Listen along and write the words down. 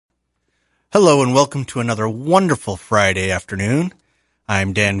Hello and welcome to another wonderful Friday afternoon.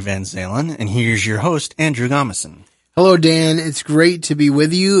 I'm Dan VanZalen, and here's your host, Andrew Gomison. Hello, Dan. It's great to be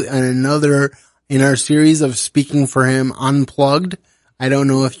with you and another in our series of Speaking for Him Unplugged. I don't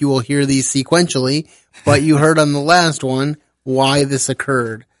know if you will hear these sequentially, but you heard on the last one why this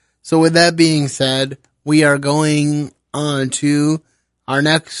occurred. So with that being said, we are going on to our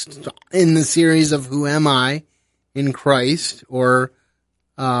next in the series of Who Am I in Christ, or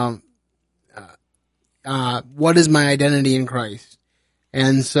what is my identity in Christ?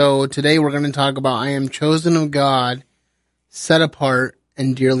 And so today we're going to talk about I am chosen of God, set apart,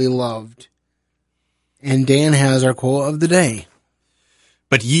 and dearly loved. And Dan has our quote of the day.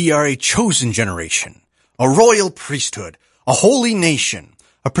 But ye are a chosen generation, a royal priesthood, a holy nation,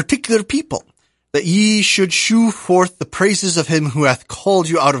 a particular people, that ye should shew forth the praises of him who hath called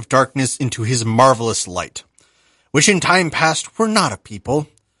you out of darkness into his marvelous light, which in time past were not a people,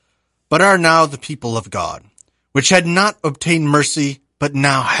 but are now the people of God, which had not obtained mercy, but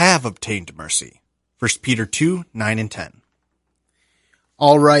now have obtained mercy. 1 Peter 2, 9 and 10.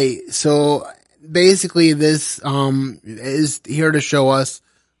 All right. So basically this is here to show us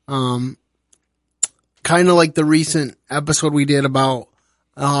kind of like the recent episode we did about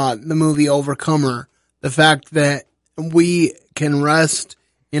the movie Overcomer, the fact that we can rest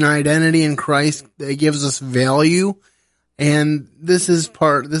in our identity in Christ that gives us value. And this is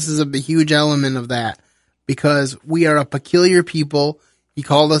a huge element of that, because we are a peculiar people. He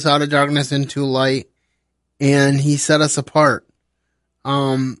called us out of darkness into light, and he set us apart.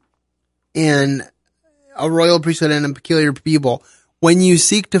 And a royal priesthood and a peculiar people. When you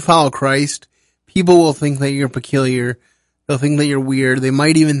seek to follow Christ, people will think that you're peculiar. They'll think that you're weird. They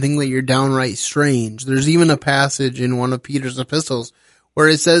might even think that you're downright strange. There's even a passage in one of Peter's epistles where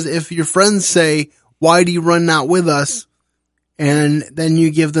it says, if your friends say, "Why do you run not with us?" and then you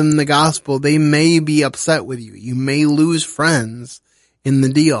give them the gospel, they may be upset with you. You may lose friends in the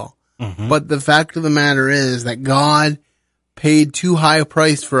deal. Mm-hmm. But the fact of the matter is that God paid too high a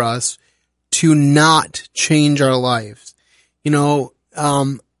price for us to not change our lives. You know,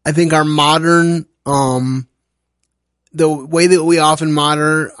 I think our modern, the way that we often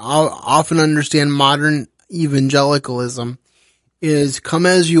understand modern evangelicalism is come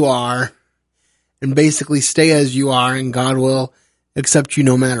as you are, and basically stay as you are, and God will accept you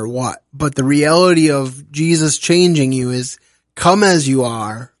no matter what. But the reality of Jesus changing you is come as you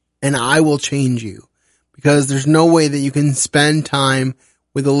are, and I will change you. Because there's no way that you can spend time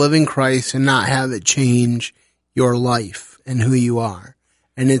with the living Christ and not have it change your life and who you are.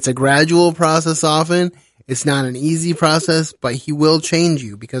 And it's a gradual process often. It's not an easy process, but he will change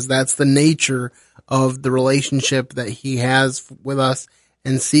you, because that's the nature of the relationship that he has with us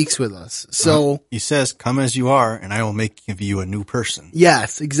and seeks with us. So he says, come as you are, and I will make of you a new person.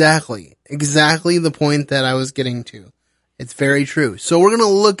 Yes, exactly. Exactly the point that I was getting to. It's very true. So we're going to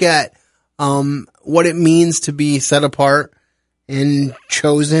look at what it means to be set apart and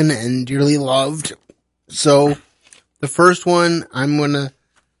chosen and dearly loved. So the first one I'm going to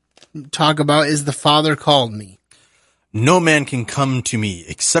talk about is the Father called me. No man can come to me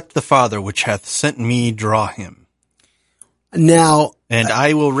except the Father which hath sent me draw him. Now, and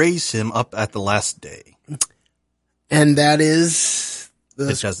I will raise him up at the last day. And that is...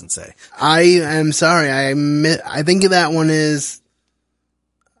 It doesn't say. I am sorry. I think that one is...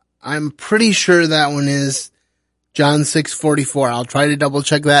 I'm pretty sure that one is John 6:44. I'll try to double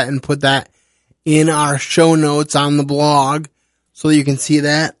check that and put that in our show notes on the blog so you can see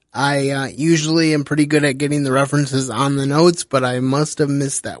that. I usually am pretty good at getting the references on the notes, but I must have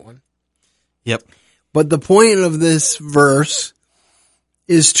missed that one. Yep. But the point of this verse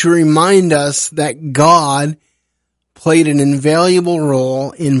is to remind us that God played an invaluable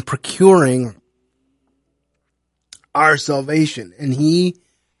role in procuring our salvation. And he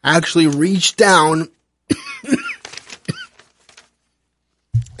actually reached down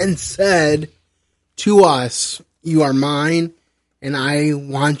and said to us, "You are mine, and I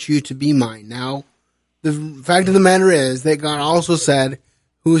want you to be mine." Now, the fact of the matter is that God also said,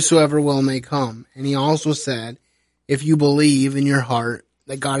 "Whosoever will may come." And he also said, if you believe in your heart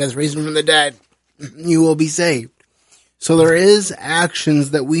that God has raised him from the dead, you will be saved. So there is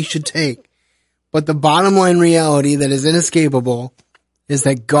actions that we should take. But the bottom line reality that is inescapable is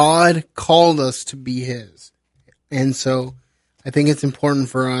that God called us to be his. And so I think it's important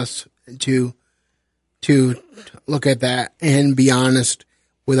for us to look at that and be honest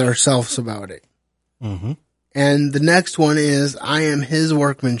with ourselves about it. Mm-hmm. And the next one is, I am his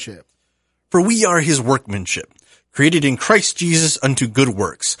workmanship. For we are his workmanship, created in Christ Jesus unto good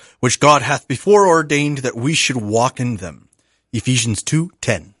works, which God hath before ordained that we should walk in them. Ephesians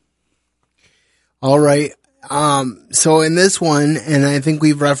 2:10. All right. So in this one, and I think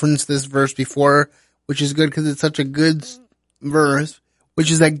we've referenced this verse before, which is good because it's such a good verse,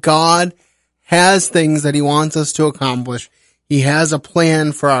 which is that God has things that he wants us to accomplish. He has a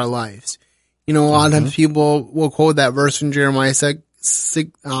plan for our lives. You know, a lot of times people will quote that verse in Jeremiah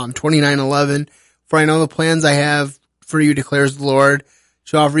 29:11, "For I know the plans I have for you, declares the Lord,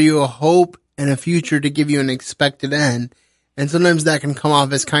 to offer you a hope and a future, to give you an expected end." And sometimes that can come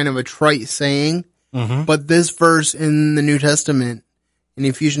off as kind of a trite saying, but this verse in the New Testament, in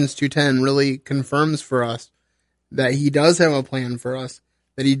Ephesians 2:10, really confirms for us that he does have a plan for us,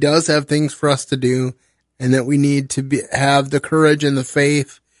 that he does have things for us to do, and that we need to have the courage and the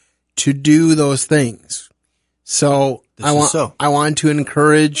faith to do those things. So I want to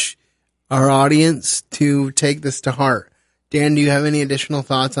encourage our audience to take this to heart. Dan, do you have any additional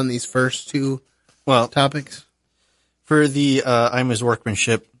thoughts on these first two topics? For the I'm his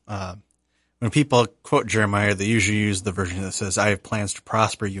workmanship, when people quote Jeremiah, they usually use the version that says, "I have plans to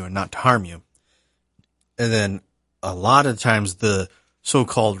prosper you and not to harm you." And then a lot of times the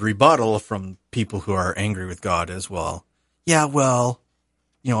so-called rebuttal from people who are angry with God is, well, yeah, well,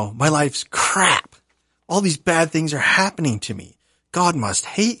 you know, my life's crap. All these bad things are happening to me. God must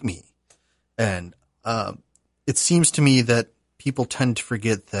hate me. And it seems to me that people tend to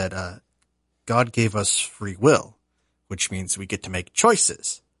forget that God gave us free will, which means we get to make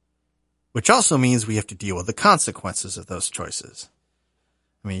choices, which also means we have to deal with the consequences of those choices.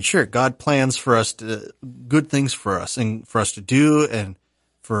 I mean, sure, God plans for us good things for us and for us to do, and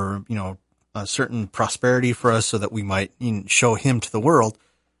for, you know, a certain prosperity for us so that we might show him to the world.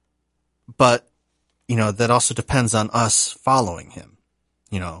 But, you know, that also depends on us following him.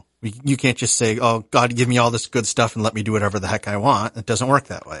 You know, you can't just say, "Oh, God, give me all this good stuff and let me do whatever the heck I want." It doesn't work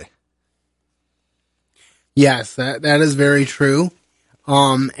that way. Yes, that is very true.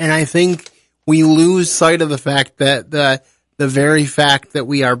 And I think we lose sight of the fact that the very fact that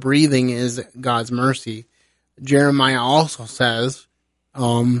we are breathing is God's mercy. Jeremiah also says,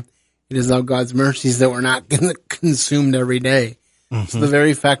 it is of God's mercies that we're not consumed every day. So the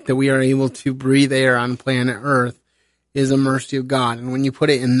very fact that we are able to breathe air on planet Earth is a mercy of God. And when you put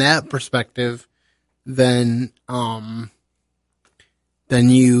it in that perspective, then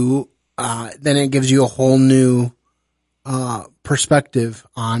it gives you a whole new perspective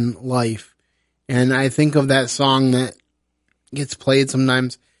on life. And I think of that song that gets played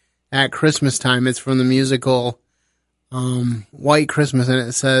sometimes at Christmas time. It's from the musical White Christmas, and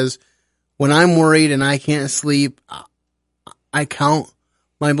it says, "When I'm worried and I can't sleep, I count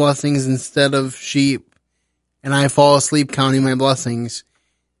my blessings instead of sheep, and I fall asleep counting my blessings."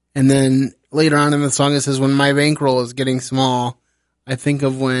 And then later on in the song it says, "When my bankroll is getting small, I think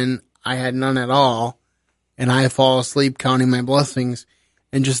of when I had none at all, and I fall asleep counting my blessings."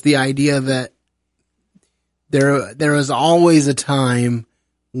 And just the idea that there was always a time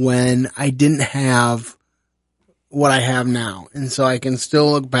when I didn't have what I have now. And so I can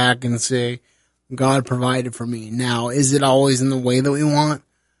still look back and say, God provided for me. Now, is it always in the way that we want?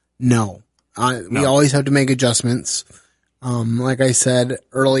 No. We always have to make adjustments. Like I said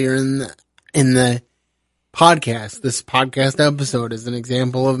earlier in the podcast, this podcast episode is an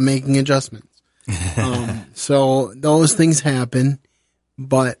example of making adjustments. So those things happen,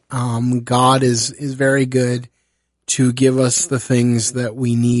 but God is very good to give us the things that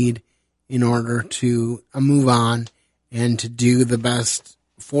we need in order to move on and to do the best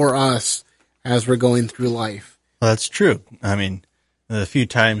for us as we're going through life. Well, that's true. I mean, the few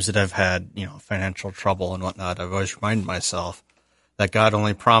times that I've had, you know, financial trouble and whatnot, I've always reminded myself that God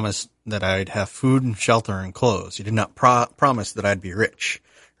only promised that I'd have food and shelter and clothes. He did not promise that I'd be rich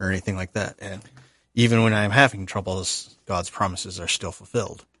or anything like that. And even when I'm having troubles, God's promises are still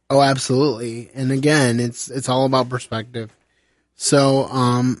fulfilled. Oh, absolutely. And again, it's all about perspective. So,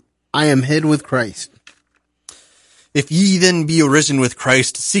 I am hid with Christ. If ye then be arisen with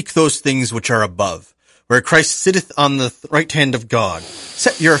Christ, seek those things which are above, where Christ sitteth on the right hand of God.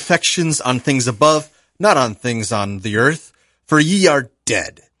 Set your affections on things above, not on things on the earth, for ye are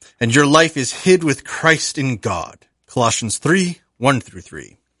dead, and your life is hid with Christ in God. Colossians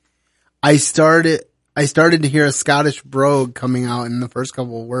 3:1-3. I started to hear a Scottish brogue coming out in the first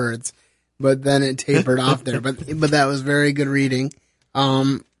couple of words, but then it tapered off there. But that was very good reading.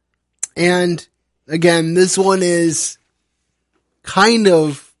 And again, this one is kind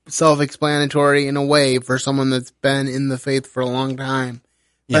of self-explanatory in a way for someone that's been in the faith for a long time.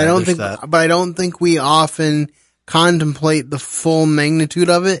 But I don't think we often contemplate the full magnitude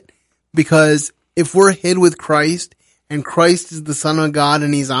of it, because if we're hid with Christ and Christ is the Son of God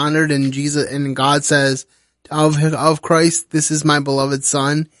and he's honored, and Jesus and God says of Christ, "This is my beloved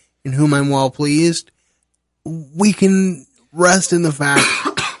Son in whom I'm well pleased, we can rest in the fact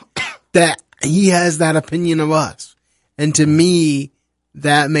that he has that opinion of us. And to me,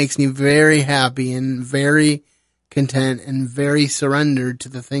 that makes me very happy and very content and very surrendered to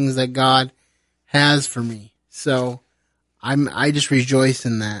the things that God has for me. So I just rejoice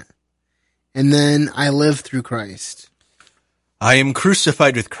in that. And then I live through Christ. I am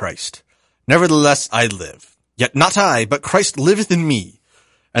crucified with Christ. Nevertheless I live. Yet not I, but Christ liveth in me.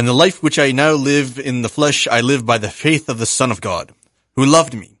 And the life which I now live in the flesh, I live by the faith of the Son of God, who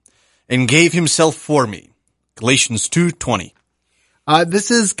loved me and gave himself for me. Galatians 2:20.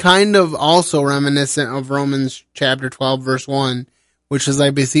 This is kind of also reminiscent of Romans chapter 12, verse 1, which is,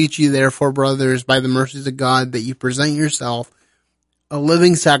 I beseech you, therefore, brothers, by the mercies of God, that you present yourself a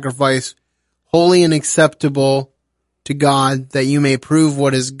living sacrifice, holy and acceptable to God, that you may prove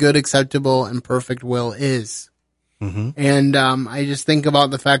what his good, acceptable, and perfect will is. Mm-hmm. And I just think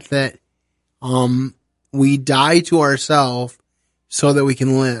about the fact that we die to ourselves so that we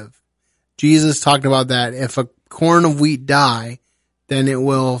can live. Jesus talked about that. If a corn of wheat die, then it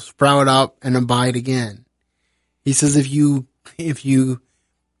will sprout up and abide again. He says if you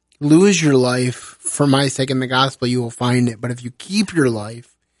lose your life for my sake in the gospel, you will find it. But if you keep your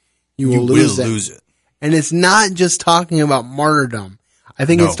life, you will lose it. And it's not just talking about martyrdom. I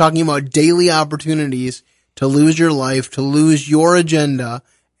think it's talking about daily opportunities to lose your life, to lose your agenda,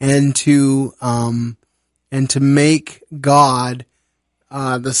 and to make God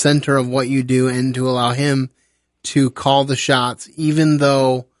the center of what you do, and to allow him to call the shots, even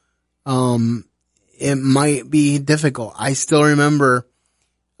though it might be difficult. I still remember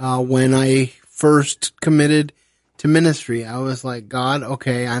when I first committed to ministry. I was like, God,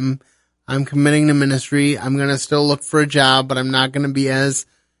 okay, I'm committing to ministry. I'm gonna still look for a job, but I'm not gonna be as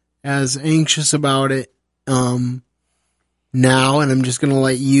anxious about it now, and I'm just gonna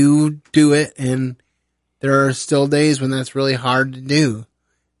let you do it. And there are still days when that's really hard to do,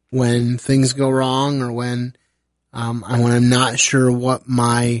 when things go wrong, or when I'm not sure what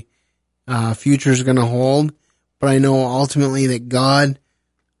my future is going to hold. But I know ultimately that God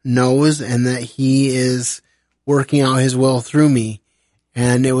knows, and that he is working out his will through me.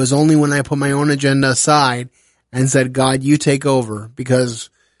 And it was only when I put my own agenda aside and said, God, you take over, because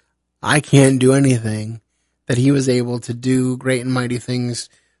I can't do anything, that he was able to do great and mighty things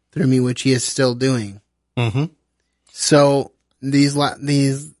through me, which he is still doing. Mm-hmm. So these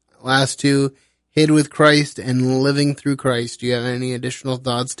last two, hid with Christ and living through Christ. Do you have any additional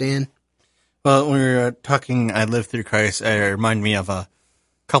thoughts, Dan? Well, when we were talking I live through Christ, it reminded me of a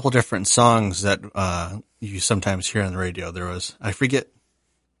couple different songs that you sometimes hear on the radio. There was, I forget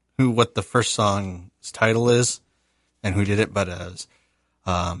what the first song's title is and who did it, but as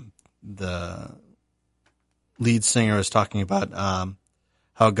the lead singer was talking about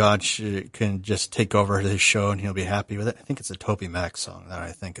how God can just take over his show and he'll be happy with it. I think it's a Toby Mac song that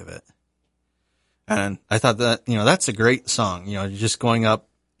I think of it. And I thought that, that's a great song. You're just going up,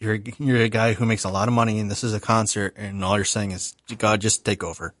 you're a guy who makes a lot of money, and this is a concert, and all you're saying is, God, just take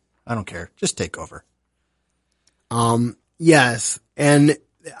over. I don't care. Just take over. Yes. And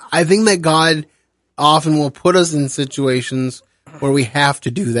I think that God often will put us in situations where we have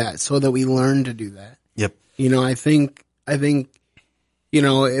to do that, so that we learn to do that. Yep. I think,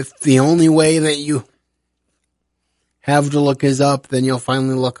 if the only way that you have to look is up, then you'll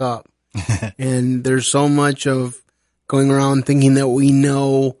finally look up. And there's so much of going around thinking that we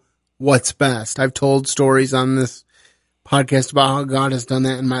know what's best. I've told stories on this podcast about how God has done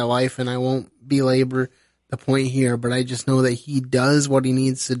that in my life, and I won't belabor the point here, but I just know that he does what he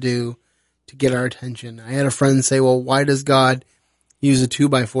needs to do to get our attention. I had a friend say, well, why does God use a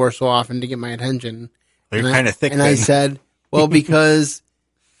 2x4 so often to get my attention? Well, you're kind of thick. And I said, well, because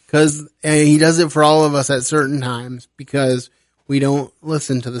he does it for all of us at certain times, because we don't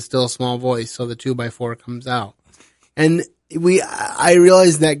listen to the still small voice, so the 2x4 comes out. And I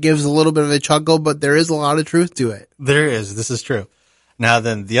realize that gives a little bit of a chuckle, but there is a lot of truth to it. There is. This is true. Now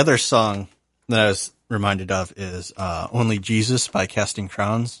then, the other song that I was reminded of is Only Jesus by Casting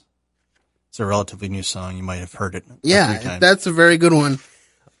Crowns. It's a relatively new song. You might have heard it. Yeah, that's a very good one.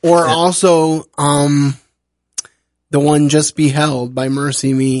 Or also, the one Just Be Held by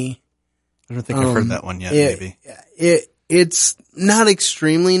Mercy Me. I don't think I've heard that one yet, maybe. It's not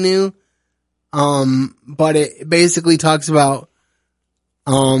extremely new, but it basically talks about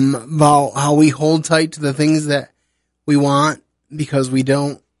how we hold tight to the things that we want because we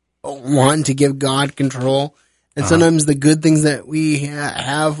don't want to give God control. And sometimes the good things that we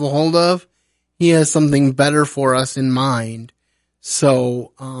have a hold of, he has something better for us in mind.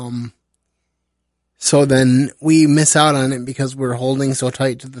 So So then we miss out on it because we're holding so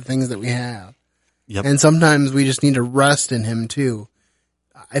tight to the things that we have. Yep. And sometimes we just need to rest in him too.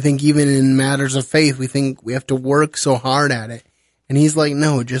 I think even in matters of faith, we think we have to work so hard at it. And he's like,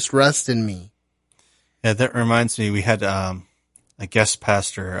 no, just rest in me. Yeah, that reminds me, we had a guest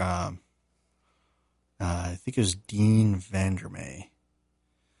pastor, I think it was Dean Vandermeer.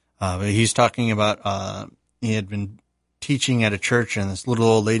 But he's talking about, he had been teaching at a church, and this little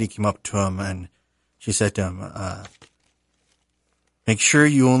old lady came up to him, and she said to him, make sure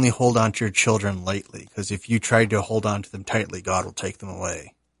you only hold on to your children lightly, because if you try to hold on to them tightly, God will take them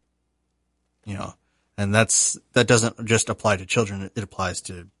away. You know, and that doesn't just apply to children, it applies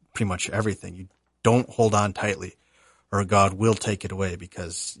to pretty much everything. You don't hold on tightly, or God will take it away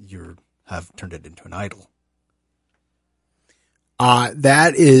because you have turned it into an idol.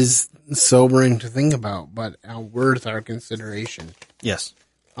 That is sobering to think about, but worth our consideration. Yes.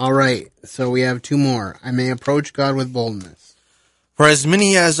 All right, so we have two more. I may approach God with boldness. For as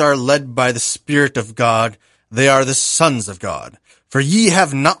many as are led by the Spirit of God, they are the sons of God. For ye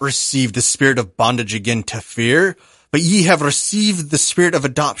have not received the spirit of bondage again to fear, but ye have received the spirit of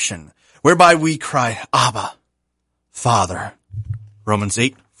adoption, whereby we cry, Abba, Father. Romans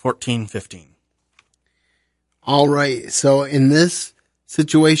 8:14-15. All right, so in this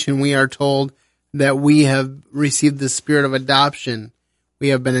situation, we are told that we have received the spirit of adoption. We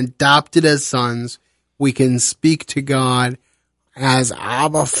have been adopted as sons. We can speak to God as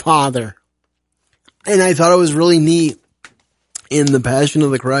Abba, Father. And I thought it was really neat in the Passion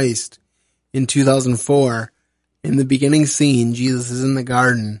of the Christ in 2004. In the beginning scene, Jesus is in the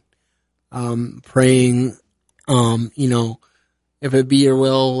garden, praying, if it be your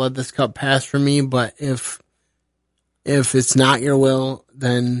will, let this cup pass from me. But if it's not your will,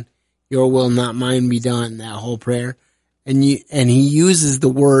 then your will, not mine, be done. That whole prayer. And he uses the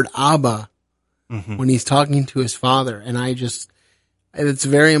word Abba when he's talking to his father. And it's a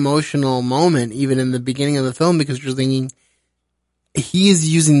very emotional moment, even in the beginning of the film, because you're thinking, he is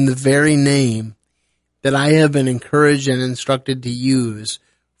using the very name that I have been encouraged and instructed to use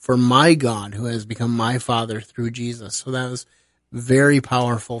for my God, who has become my Father through Jesus. So that was very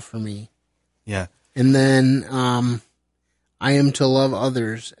powerful for me. Yeah. And then I am to love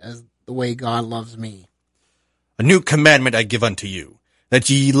others as the way God loves me. A new commandment I give unto you, that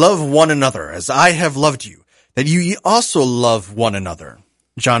ye love one another as I have loved you, that ye also love one another.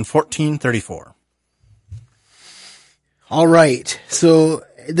 John 14:34. All right. So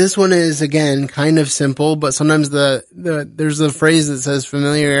this one is, again, kind of simple, but sometimes there's a phrase that says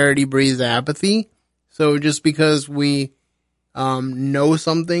familiarity breeds apathy. So just because we know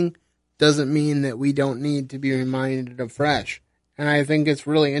something doesn't mean that we don't need to be reminded afresh. And I think it's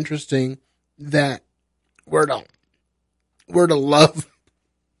really interesting that we're to love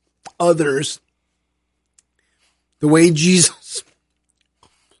others the way Jesus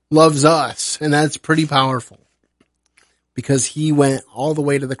loves us. And that's pretty powerful, because he went all the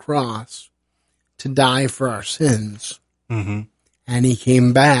way to the cross to die for our sins. Mm-hmm. And he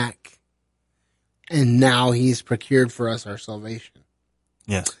came back, and now he's procured for us our salvation.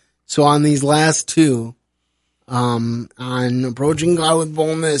 Yes. So on these last two, on approaching God with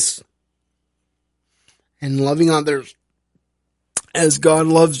boldness and loving others as God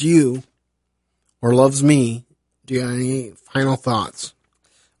loves you or loves me, do you have any final thoughts?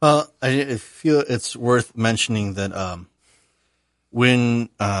 Well, I feel it's worth mentioning that when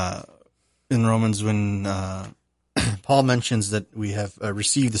in Romans, when Paul mentions that we have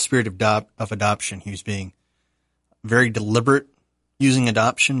received the spirit of adoption, he was being very deliberate using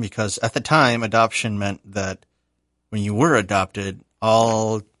adoption, because at the time, adoption meant that when you were adopted,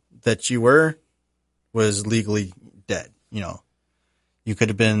 all that you were was legally dead. You know, you could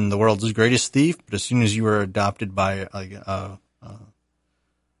have been the world's greatest thief, but as soon as you were adopted by a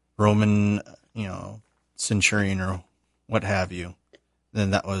Roman, centurion or what have you, then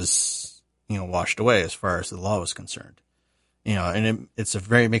that was, washed away as far as the law was concerned. And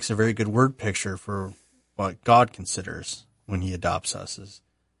it makes a very good word picture for what God considers when he adopts us. Is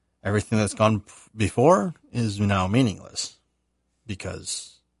everything that's gone before is now meaningless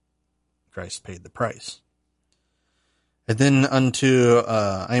because Christ paid the price. And then I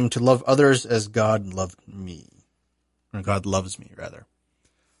am to love others as God loved me, or God loves me, rather.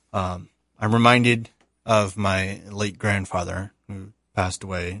 I'm reminded of my late grandfather who passed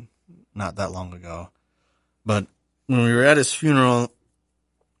away not that long ago. But when we were at his funeral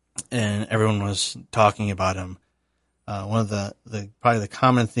and everyone was talking about him, one of probably the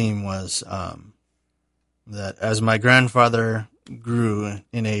common theme was that as my grandfather grew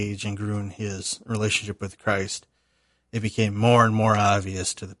in age and grew in his relationship with Christ, it became more and more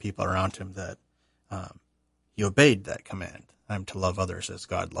obvious to the people around him that he obeyed that command. I'm to love others as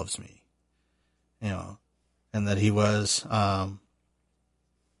God loves me. And that he was a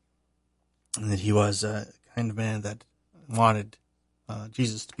kind of man that wanted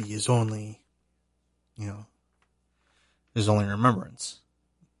Jesus to be his only remembrance.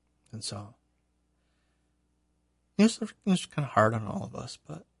 And so it was kind of hard on all of us,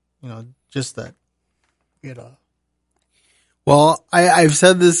 but just that Well, I've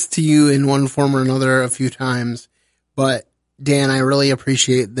said this to you in one form or another a few times, but Dan, I really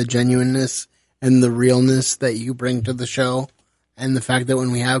appreciate the genuineness and the realness that you bring to the show, and the fact that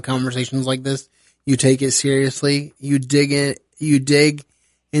when we have conversations like this, you take it seriously. You dig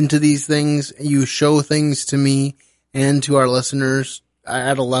into these things, you show things to me and to our listeners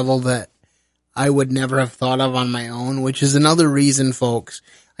at a level that I would never have thought of on my own, which is another reason, folks.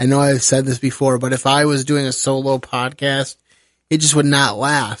 I know I've said this before, but if I was doing a solo podcast, it just would not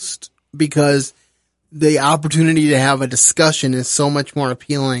last, because the opportunity to have a discussion is so much more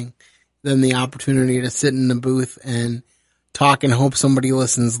appealing than the opportunity to sit in the booth and talk and hope somebody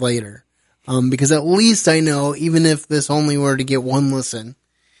listens later. Because at least I know, even if this only were to get one listen,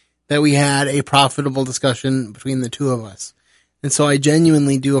 that we had a profitable discussion between the two of us. And so I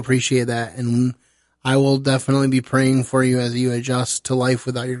genuinely do appreciate that. And I will definitely be praying for you as you adjust to life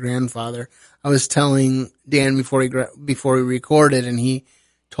without your grandfather. I was telling Dan before we recorded, and he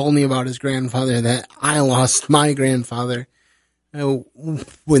told me about his grandfather, that I lost my grandfather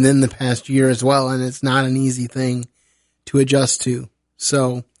within the past year as well, and it's not an easy thing to adjust to.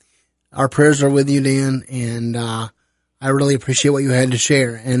 So our prayers are with you, Dan, and I really appreciate what you had to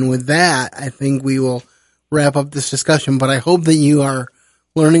share. And with that, I think we will wrap up this discussion, but I hope that you are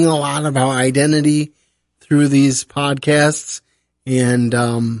learning a lot about identity through these podcasts, and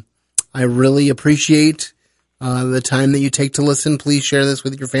I really appreciate the time that you take to listen. Please share this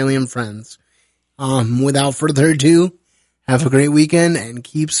with your family and friends. Without further ado, have a great weekend and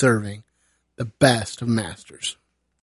keep serving the best of masters.